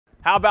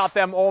How about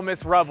them Ole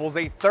Miss Rebels?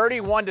 A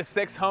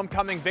 31-6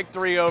 homecoming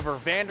victory over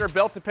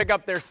Vanderbilt to pick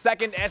up their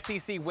second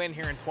SEC win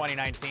here in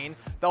 2019.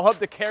 They'll hope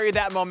to carry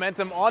that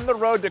momentum on the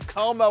road to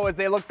Como as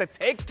they look to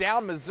take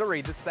down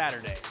Missouri this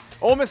Saturday.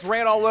 Ole Miss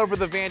ran all over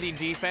the Vandy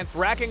defense,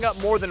 racking up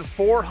more than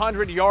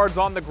 400 yards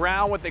on the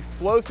ground with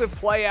explosive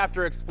play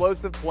after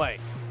explosive play.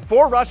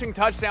 4 rushing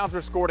touchdowns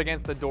were scored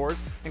against the Doors,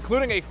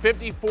 including a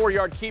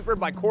 54-yard keeper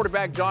by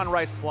quarterback John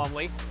Rice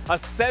Plumlee, a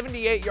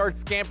 78-yard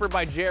scamper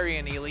by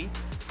Jerrion Ealy,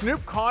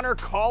 Snoop Conner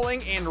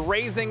calling and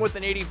raising with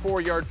an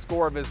 84-yard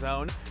score of his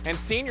own, and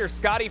senior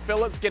Scottie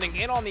Phillips getting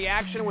in on the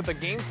action with a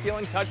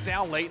game-sealing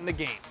touchdown late in the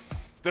game.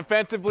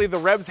 Defensively, the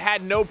Rebs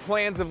had no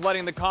plans of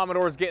letting the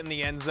Commodores get in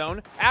the end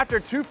zone. After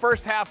 2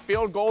 first-half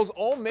field goals,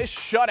 Ole Miss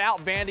shut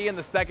out Vandy in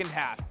the second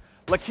half.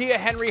 Lakia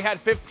Henry had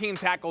 15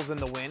 tackles in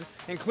the win,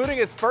 including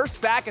his first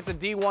sack at the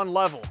D1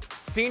 level.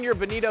 Senior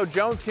Benito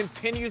Jones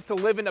continues to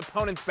live in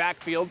opponents'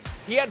 backfields.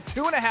 He had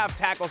 2.5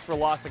 tackles for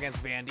loss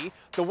against Vandy.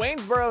 The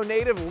Waynesboro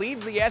native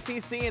leads the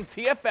SEC in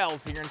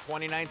TFLs here in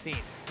 2019.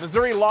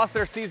 Missouri lost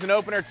their season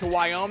opener to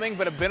Wyoming,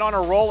 but have been on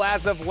a roll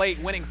as of late,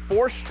 winning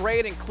 4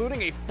 straight,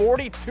 including a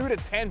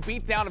 42-10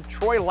 beatdown of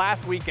Troy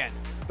last weekend.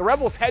 The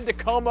Rebels head to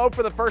Como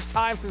for the first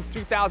time since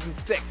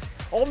 2006.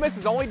 Ole Miss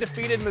has only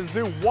defeated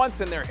Mizzou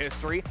once in their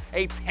history,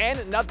 a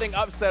 10-0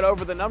 upset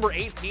over the number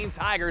 18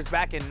 Tigers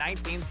back in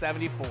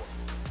 1974.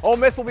 Ole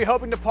Miss will be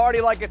hoping to party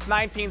like it's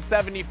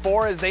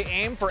 1974 as they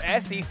aim for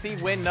SEC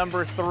win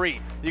number 3.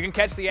 You can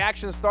catch the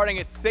action starting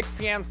at 6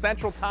 p.m.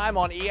 Central Time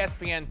on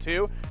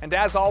ESPN2, and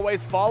as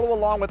always, follow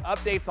along with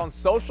updates on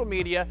social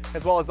media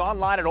as well as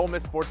online at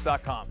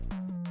OleMissSports.com.